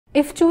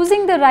If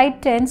choosing the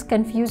right tense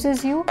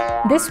confuses you,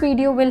 this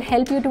video will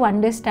help you to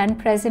understand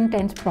present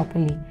tense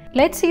properly.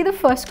 Let's see the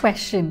first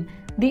question.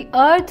 The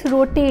earth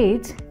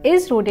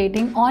is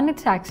rotating on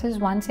its axis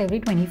once every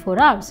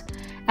 24 hours.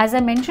 As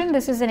I mentioned,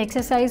 this is an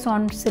exercise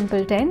on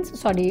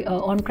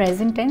on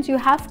present tense. You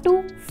have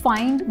to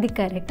find the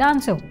correct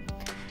answer.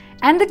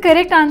 And the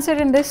correct answer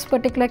in this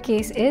particular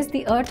case is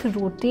the earth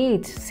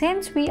rotates.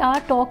 Since we are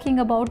talking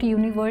about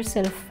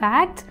universal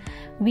facts,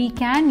 we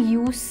can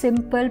use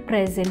simple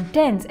present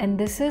tense, and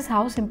this is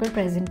how simple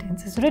present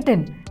tense is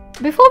written.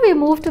 Before we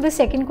move to the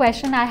second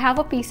question, I have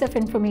a piece of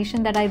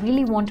information that I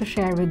really want to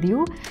share with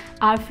you.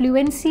 Our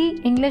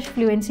English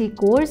Fluency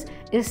course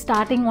is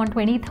starting on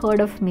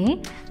 23rd of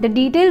May. The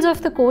details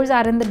of the course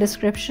are in the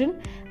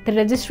description. The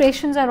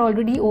registrations are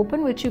already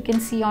open, which you can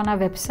see on our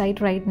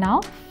website right now.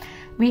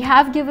 We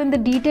have given the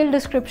detailed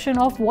description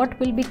of what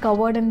will be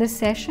covered in this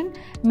session.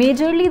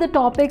 Majorly, the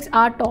topics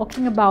are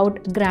talking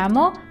about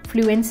grammar,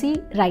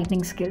 fluency,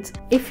 writing skills.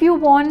 If you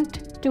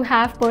want to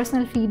have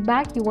personal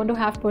feedback, you want to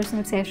have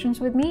personal sessions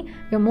with me,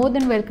 you're more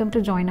than welcome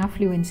to join our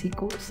Fluency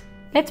course.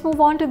 Let's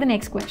move on to the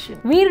next question.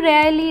 We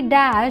rarely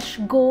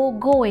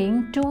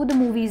going to the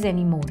movies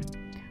anymore.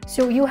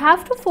 So you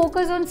have to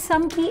focus on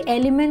some key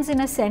elements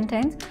in a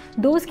sentence.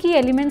 Those key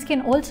elements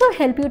can also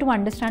help you to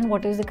understand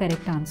what is the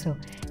correct answer.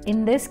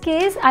 In this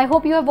case, I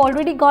hope you have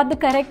already got the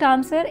correct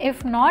answer.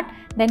 If not,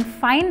 then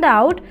find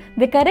out.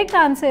 The correct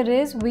answer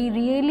is we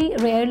really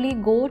rarely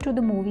go to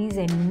the movies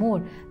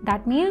anymore.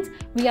 That means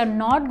we are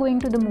not going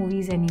to the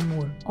movies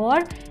anymore. Or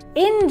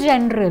in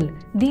general,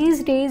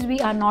 these days we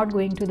are not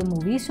going to the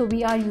movies. So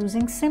we are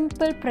using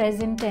simple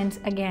present tense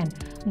again.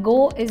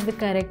 Go is the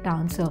correct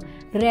answer.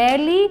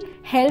 Rarely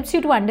helps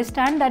you to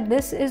understand that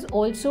this is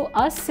also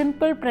a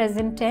simple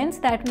present tense,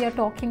 that we are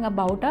talking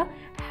about a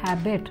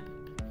habit.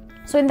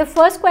 So in the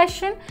first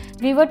question,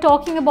 we were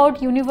talking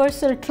about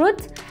universal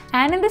truth,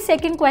 and in the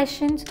second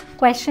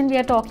question we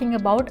are talking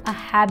about a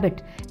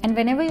habit. And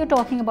whenever you're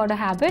talking about a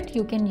habit,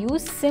 you can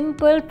use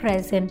simple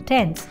present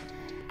tense.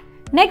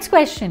 Next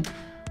question.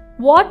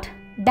 What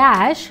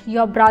dash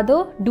your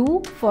brother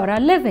do for a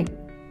living?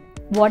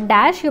 What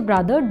dash your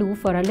brother do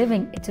for a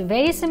living? It's a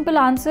very simple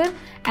answer,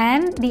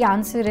 and the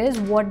answer is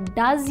what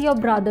does your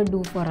brother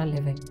do for a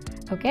living?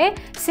 Okay,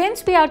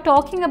 since we are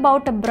talking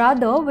about a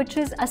brother, which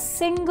is a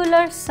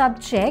singular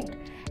subject,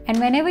 and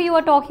whenever you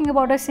are talking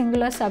about a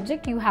singular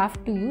subject, you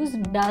have to use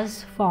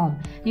does form.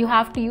 You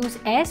have to use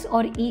S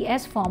or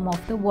ES form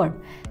of the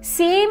verb.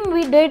 Same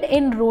we did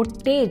in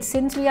rotates.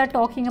 Since we are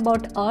talking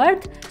about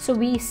earth, so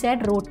we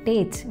said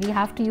rotates. We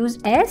have to use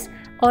S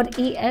or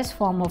ES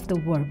form of the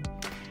verb.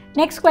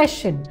 Next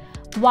question.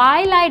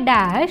 While I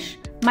dash,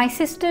 my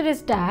sister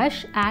is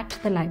dash at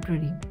the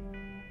library.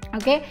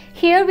 Okay,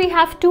 here we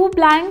have two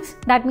blanks.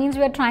 That means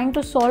we are trying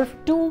to solve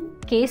two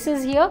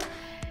cases here.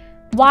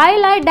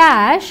 While I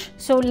dash,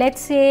 so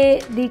let's say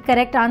the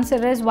correct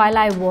answer is while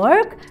I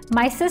work,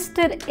 my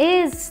sister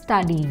is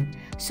studying.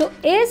 So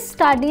is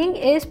studying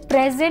is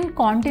present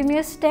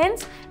continuous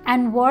tense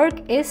and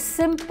work is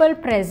simple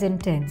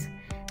present tense.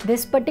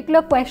 This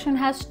particular question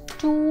has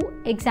two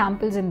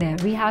examples in there.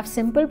 We have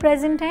simple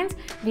present tense,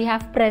 we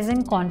have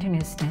present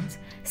continuous tense.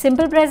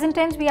 Simple present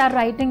tense we are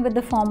writing with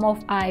the form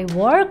of I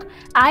work.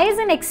 I is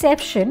an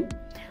exception.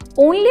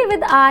 Only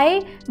with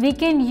I we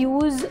can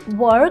use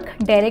work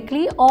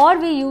directly, or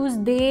we use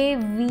they,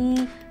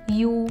 we,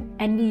 you,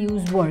 and we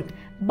use work.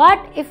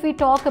 But if we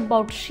talk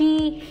about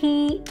she,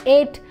 he,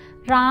 it,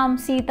 Ram,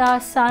 Sita,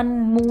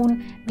 sun,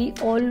 moon, we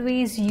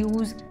always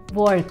use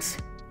works.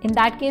 In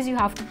that case, you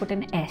have to put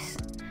an S.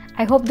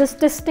 I hope this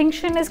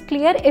distinction is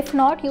clear. If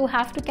not, you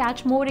have to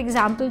catch more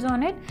examples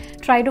on it.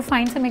 Try to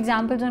find some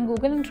examples on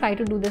Google and try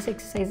to do this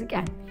exercise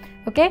again.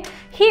 Okay,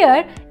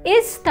 here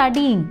is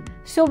studying.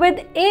 So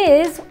with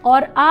is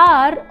or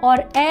are or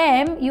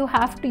am, you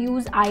have to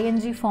use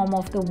ing form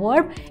of the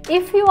verb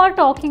if you are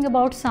talking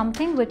about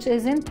something which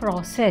is in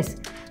process.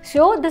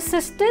 So the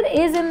sister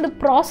is in the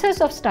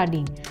process of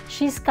studying.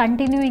 She's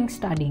continuing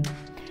studying.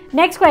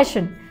 Next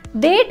question.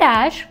 They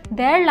dash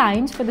their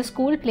lines for the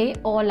school play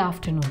all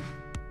afternoon.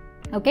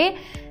 Okay,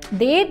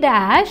 they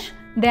dash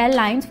their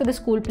lines for the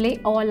school play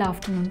all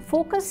afternoon.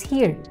 Focus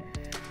here.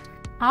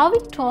 Are we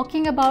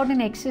talking about an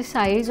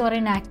exercise or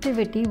an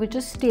activity which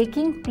is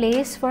taking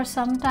place for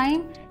some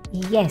time?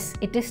 Yes,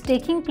 it is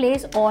taking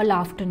place all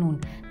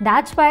afternoon.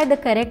 That's why the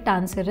correct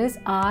answer is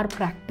are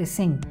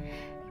practicing.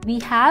 We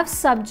have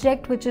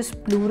subject which is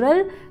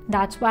plural.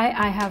 That's why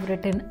I have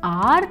written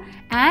are.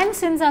 And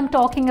since I'm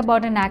talking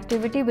about an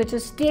activity which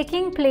is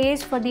taking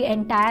place for the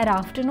entire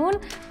afternoon,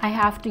 I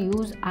have to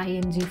use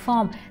ing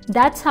form.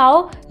 That's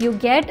how you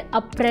get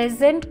a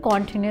present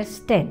continuous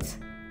tense.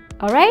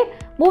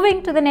 Alright,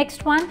 moving to the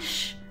next one.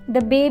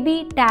 The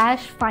baby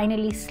dash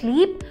finally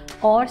sleep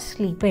or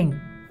sleeping.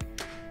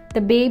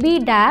 The baby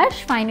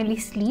dash finally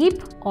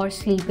sleep or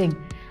sleeping.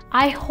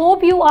 I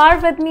hope you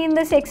are with me in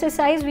this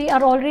exercise. We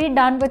are already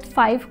done with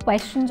 5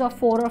 questions or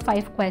 4 or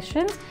 5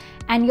 questions,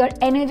 and your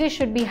energy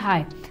should be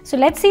high. So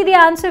let's see the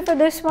answer for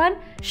this one.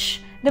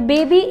 The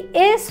baby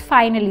is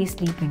finally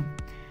sleeping.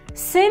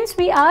 since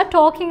we are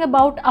talking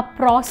about a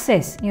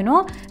process,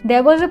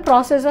 there was a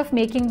process of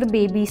making the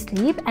baby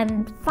sleep,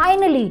 and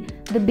finally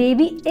the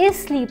baby is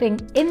sleeping.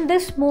 In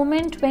this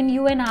moment when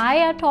you and I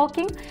are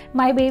talking,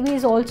 my baby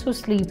is also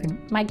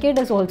sleeping, my kid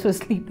is also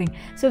sleeping.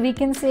 So we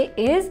can say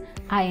is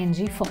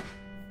ing form.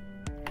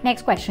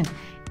 Next question.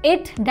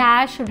 It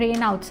dash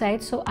rain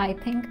outside, so I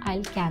think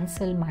I'll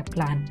cancel my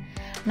plan.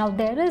 Now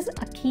there is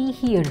a key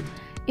here.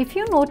 If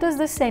you notice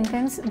this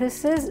sentence,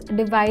 this is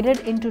divided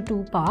into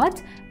two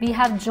parts. We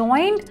have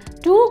joined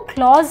two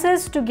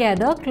clauses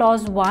together,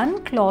 clause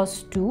 1,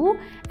 clause 2,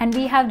 and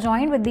we have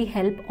joined with the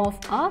help of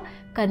a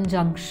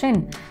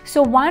conjunction.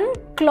 So one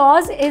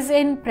clause is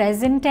in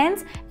present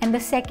tense and the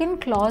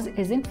second clause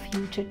is in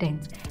future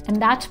tense, and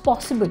that's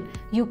possible.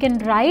 You can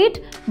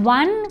write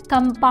one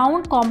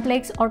compound,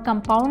 complex or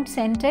compound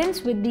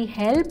sentence with the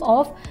help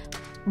of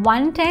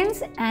one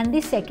tense and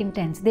the second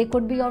tense. They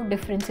could be of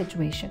different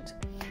situations.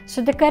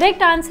 So the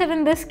correct answer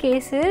in this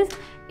case is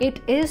it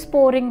is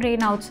pouring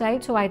rain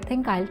outside, so I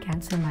think I'll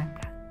cancel my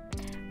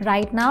plan.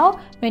 Right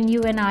now, when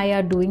you and I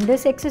are doing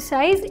this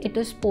exercise, it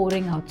is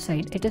pouring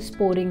outside, it is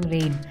pouring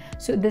rain.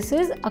 So this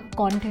is a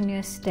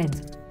continuous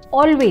tense.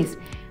 Always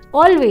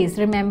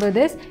remember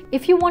this.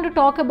 If you want to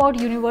talk about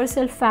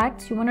universal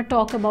facts, you want to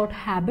talk about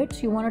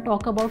habits, you want to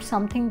talk about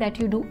something that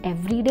you do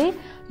every day,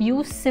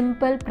 use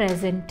simple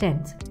present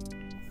tense.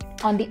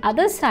 On the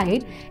other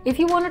side, if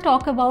you want to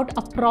talk about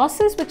a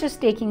process which is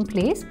taking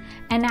place,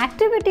 an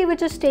activity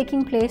which is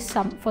taking place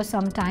for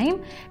some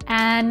time,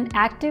 an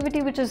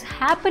activity which is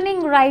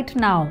happening right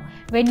now,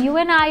 when you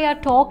and I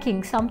are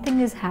talking, something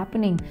is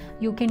happening,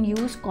 you can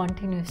use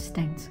continuous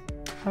tense.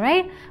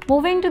 Alright,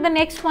 moving to the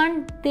next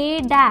one. They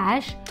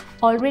dash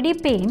already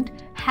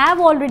have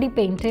already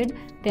painted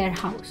their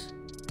house.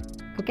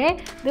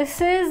 Okay,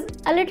 this is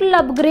a little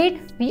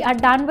upgrade. We are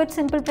done with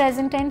simple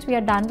present tense, we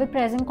are done with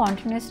present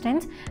continuous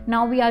tense.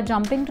 Now we are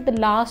jumping to the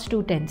last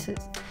two tenses.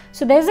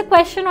 So there's a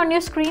question on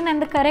your screen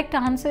and the correct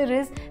answer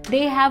is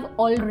they have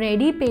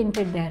already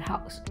painted their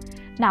house.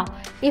 Now,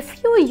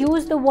 if you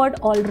use the word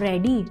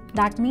already,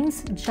 that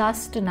means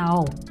just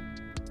now,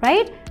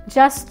 right?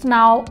 Just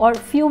now or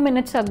few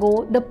minutes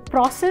ago, the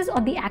process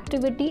or the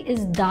activity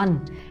is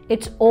done.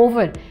 It's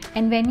over.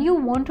 And when you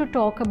want to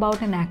talk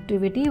about an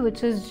activity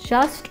which is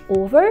just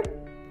over,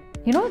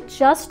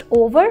 just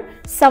over,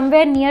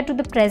 somewhere near to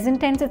the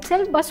present tense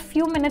itself, but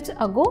few minutes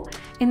ago,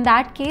 in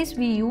that case,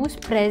 we use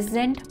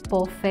present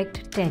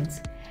perfect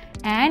tense.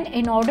 And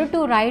in order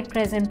to write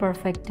present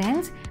perfect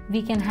tense,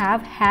 we can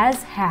have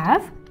has,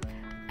 have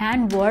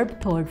and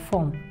verb third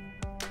form.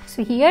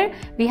 So here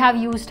we have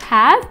used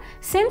have.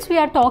 Since we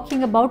are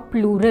talking about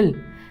plural,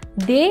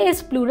 they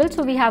is plural,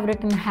 so we have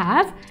written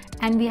have,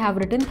 and we have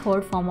written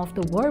third form of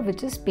the verb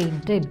which is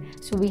painted.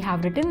 So we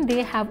have written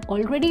they have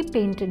already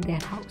painted their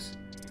house.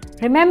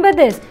 Remember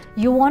this,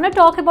 you want to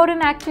talk about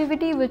an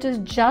activity which is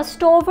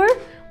just over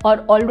or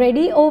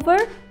already over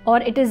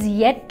or it is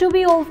yet to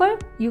be over,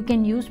 you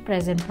can use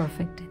present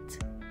perfect tense.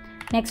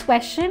 Next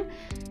question.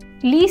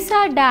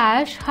 Lisa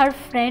dash her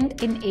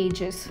friend in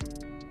ages.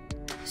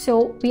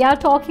 So we are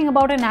talking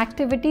about an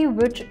activity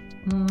which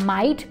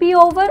might be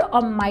over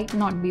or might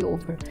not be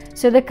over.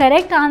 So the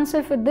correct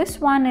answer for this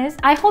one is,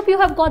 I hope you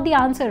have got the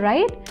answer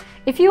right.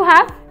 If you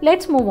have,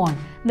 let's move on.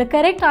 The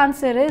correct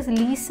answer is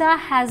Lisa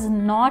has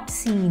not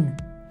seen.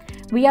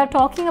 We are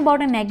talking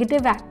about a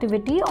negative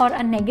activity or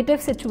a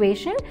negative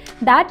situation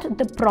that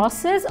the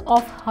process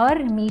of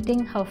her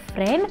meeting her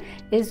friend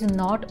is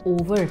not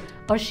over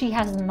or she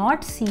has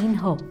not seen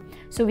her.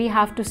 So we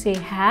have to say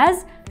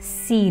has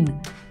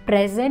seen.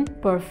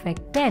 Present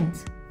perfect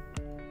tense.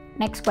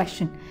 Next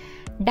question.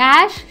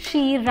 Dash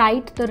she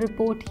write the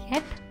report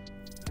yet?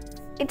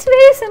 It's a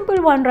very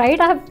simple one, right?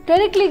 I have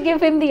directly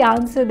given him the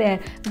answer there.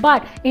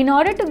 But in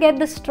order to get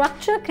the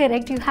structure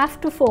correct, you have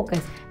to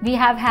focus. We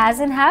have has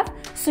and have.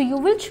 So you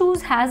will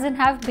choose has and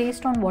have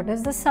based on what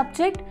is the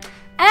subject.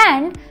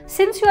 And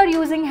since you are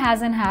using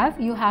has and have,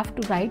 you have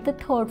to write the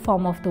third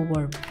form of the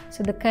verb.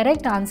 So the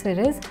correct answer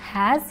is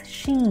has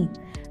she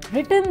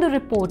written the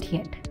report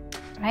yet?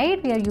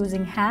 Right? We are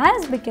using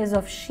has because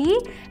of she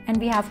and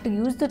we have to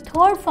use the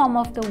third form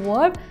of the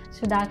verb.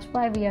 So that's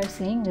why we are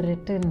saying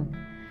written.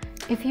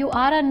 If you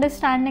are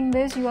understanding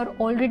this, you are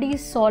already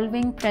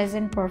solving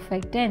present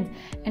perfect tense.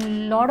 And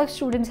a lot of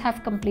students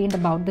have complained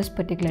about this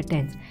particular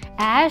tense.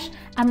 Ash,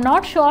 I'm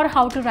not sure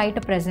how to write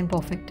a present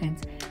perfect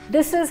tense.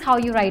 This is how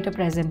you write a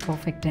present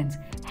perfect tense.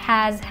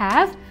 Has,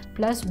 have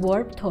plus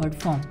verb third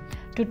form.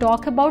 To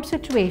talk about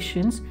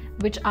situations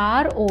which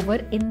are over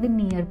in the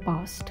near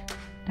past.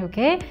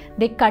 Okay,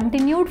 they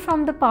continued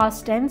from the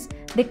past tense,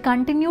 they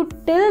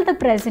continued till the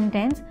present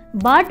tense,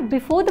 but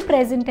before the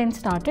present tense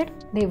started,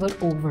 they were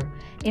over.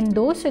 In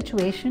those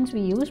situations,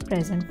 we use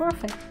present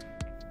perfect.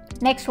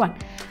 Next one.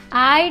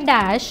 I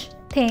dash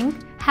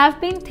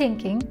have been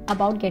thinking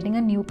about getting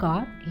a new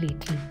car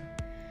lately.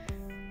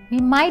 We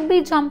might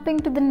be jumping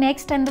to the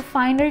next and the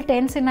final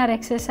tense in our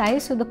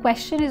exercise. So the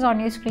question is on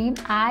your screen.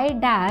 I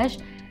dash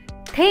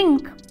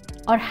think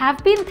or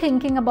have been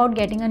thinking about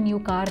getting a new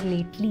car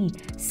lately.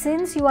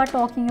 Since you are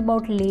talking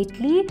about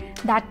lately,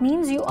 that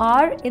means you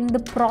are in the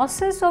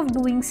process of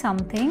doing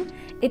something.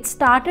 It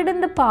started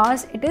in the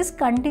past, it is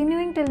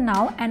continuing till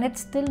now, and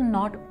it's still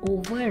not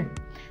over.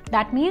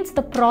 That means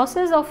the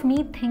process of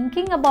me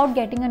thinking about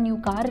getting a new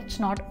car, it's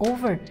not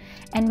over.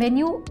 And when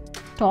you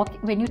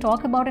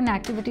talk about an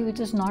activity which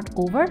is not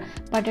over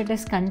but it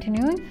is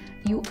continuing,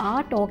 you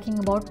are talking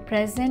about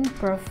present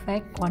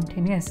perfect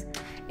continuous.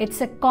 It's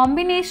a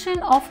combination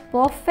of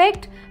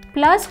perfect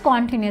plus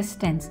continuous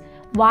tense.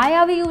 Why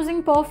are we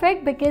using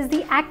perfect? Because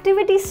the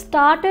activity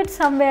started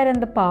somewhere in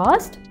the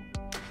past,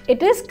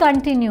 it is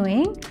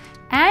continuing,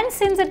 and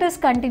since it is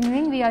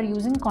continuing, we are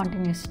using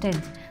continuous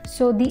tense.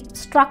 So the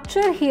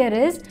structure here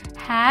is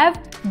have,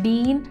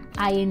 been,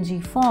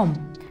 ing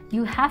form.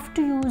 You have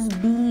to use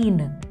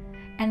been.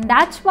 And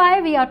that's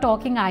why we are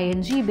talking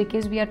ing,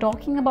 because we are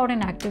talking about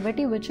an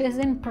activity which is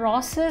in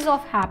process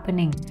of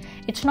happening.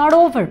 It's not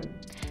over.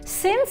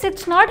 Since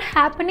it's not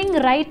happening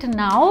right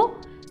now,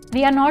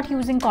 we are not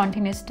using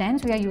continuous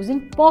tense, we are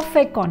using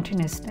perfect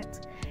continuous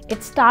tense.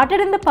 It started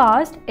in the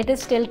past, it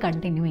is still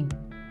continuing.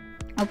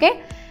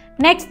 Okay?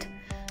 Next,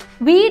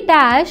 we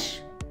dash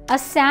a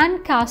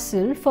sand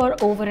castle for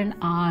over an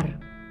hour.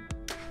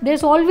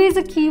 There's always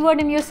a keyword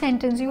in your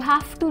sentence. You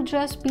have to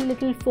just be a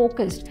little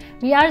focused.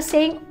 We are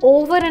saying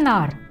over an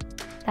hour.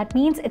 That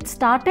means it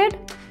started,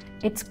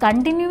 it's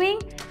continuing,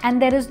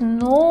 and there is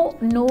no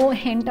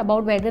hint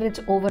about whether it's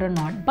over or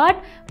not.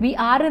 But we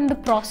are in the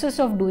process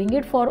of doing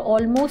it for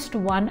almost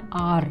 1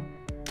 hour.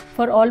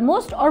 For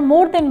almost or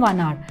more than 1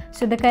 hour.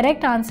 So the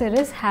correct answer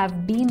is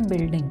have been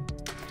building.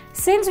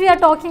 Since we are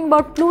talking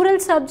about plural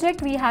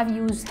subject, we have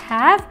used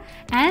have,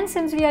 and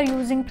since we are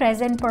using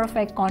present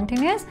perfect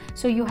continuous,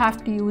 so you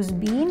have to use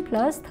been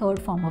plus third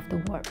form of the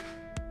verb.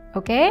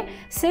 Okay?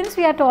 Since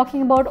we are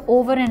talking about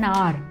over an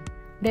hour,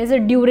 there's a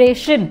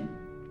duration,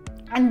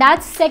 and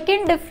that's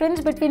second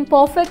difference between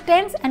perfect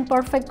tense and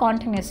perfect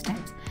continuous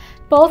tense.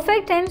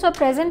 Perfect tense or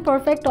present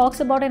perfect talks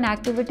about an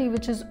activity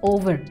which is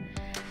over.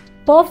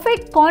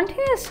 Perfect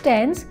continuous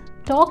tense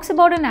talks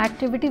about an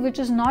activity which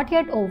is not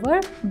yet over,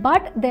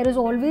 but there is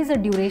always a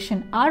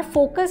duration. Our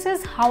focus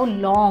is how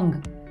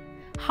long.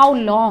 How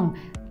long?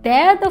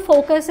 There the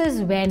focus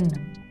is when.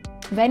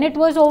 When it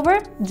was over?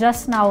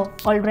 Just now,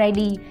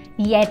 already,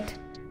 yet.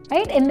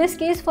 Right? In this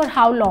case, for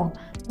how long?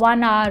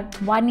 1 hour,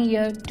 1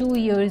 year, 2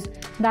 years.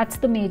 That's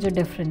the major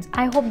difference.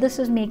 I hope this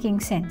is making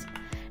sense.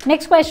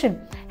 Next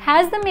question.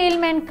 Has the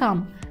mailman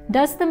come?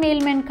 Does the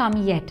mailman come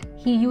yet?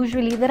 He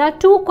usually, there are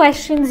 2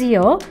 questions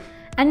here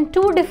and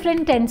 2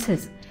 different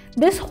tenses.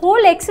 This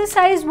whole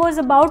exercise was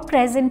about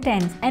present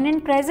tense, and in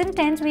present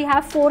tense we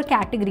have 4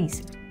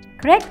 categories.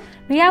 Correct?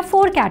 We have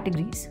 4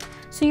 categories.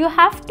 So you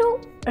have to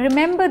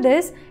remember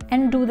this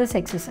and do this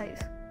exercise.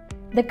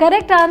 The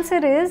correct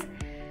answer is,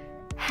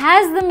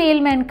 has the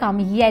mailman come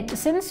yet?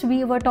 Since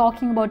we were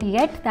talking about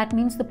yet, that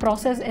means the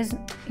process is,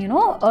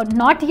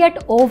 not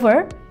yet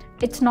over.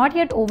 It's not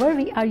yet over.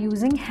 We are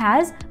using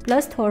has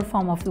plus third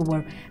form of the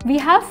verb. We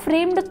have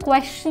framed a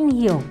question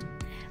here.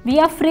 We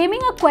are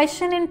framing a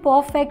question in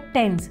perfect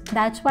tense.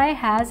 That's why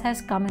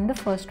has come in the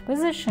first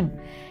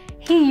position.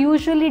 He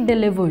usually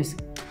delivers.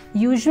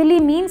 Usually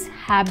means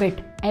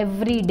habit,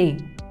 every day.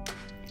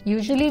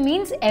 Usually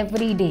means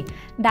every day.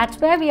 That's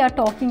why we are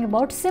talking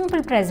about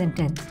simple present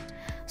tense.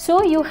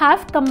 So you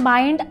have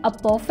combined a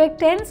perfect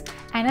tense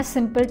and a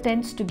simple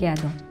tense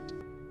together.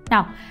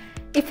 Now,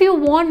 if you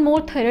want more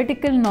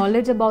theoretical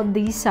knowledge about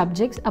these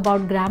subjects,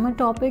 about grammar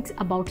topics,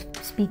 about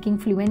speaking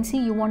fluency,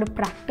 you want to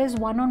practice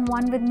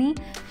one-on-one with me,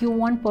 you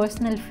want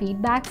personal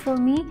feedback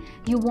from me,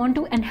 you want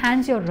to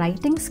enhance your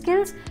writing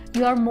skills,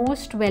 you are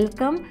most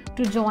welcome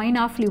to join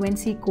our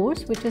fluency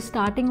course, which is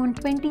starting on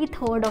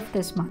 23rd of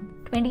this month,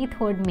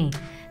 23rd May.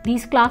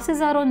 These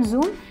classes are on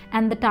Zoom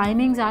and the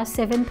timings are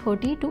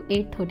 7:30 to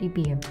 8:30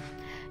 p.m.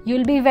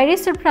 You'll be very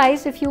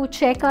surprised if you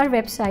check our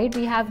website.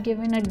 We have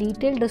given a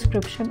detailed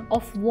description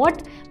of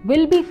what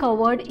will be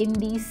covered in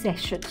these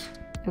sessions.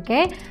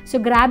 Okay, so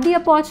grab the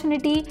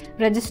opportunity,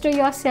 register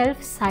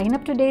yourself, sign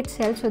up today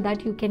itself so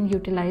that you can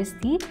utilize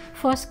the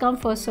first come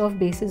first serve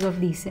basis of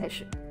these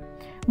sessions.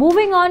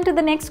 Moving on to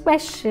the next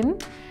question.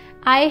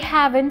 I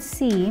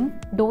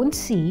don't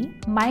see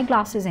my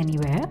glasses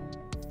anywhere.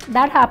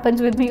 That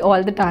happens with me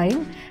all the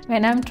time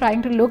when I'm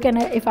trying to look,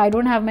 and if I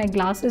don't have my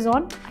glasses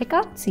on, I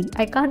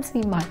can't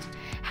see much.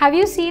 Are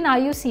you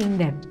seeing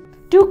them?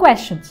 2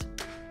 questions.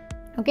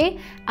 Okay,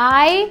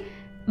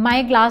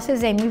 my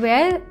glasses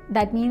anywhere,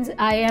 that means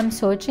I am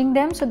searching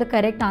them. So the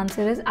correct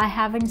answer is I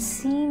haven't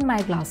seen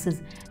my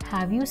glasses.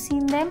 Have you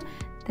seen them?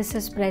 This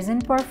is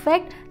present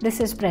perfect, this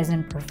is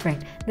present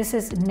perfect, this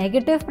is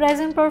negative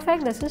present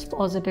perfect, this is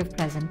positive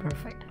present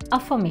perfect,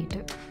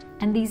 affirmative.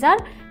 And these are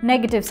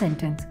negative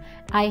sentence.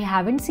 I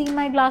haven't seen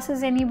my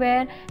glasses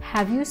anywhere.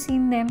 Have you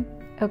seen them?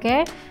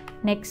 Okay.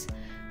 Next,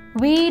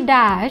 we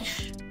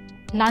dash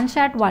lunch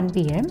at 1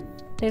 p.m.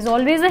 There's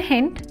always a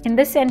hint. In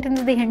this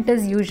sentence, the hint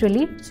is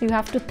usually. So you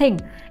have to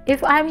think.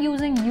 If I'm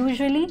using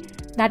usually,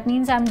 that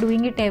means I'm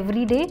doing it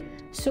every day.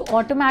 So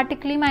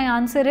automatically my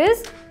answer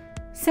is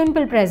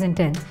simple present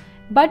tense.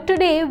 But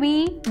today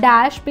we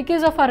dash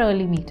because of our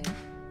early meeting.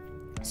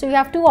 So you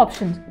have two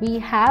options. We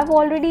have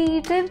already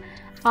eaten,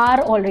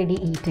 are already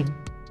eating.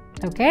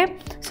 Okay.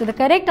 So the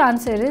correct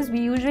answer is we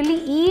usually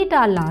eat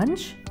our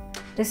lunch.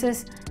 This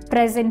is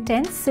present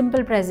tense,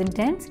 simple present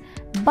tense.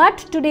 But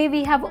today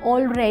we have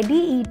already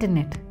eaten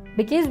it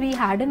because we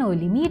had an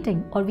early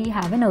meeting or we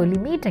have an early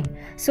meeting.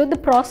 So the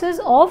process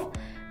of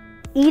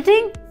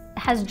eating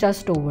has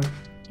just over,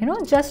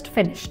 just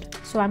finished.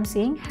 So I'm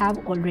saying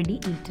have already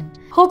eaten.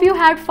 Hope you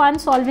had fun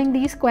solving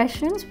these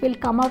questions. We'll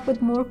come up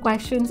with more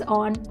questions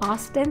on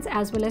past tense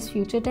as well as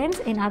future tense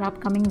in our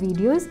upcoming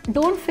videos.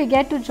 Don't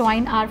forget to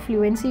join our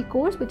fluency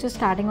course, which is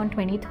starting on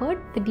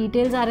 23rd. The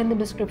details are in the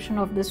description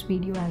of this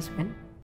video as well.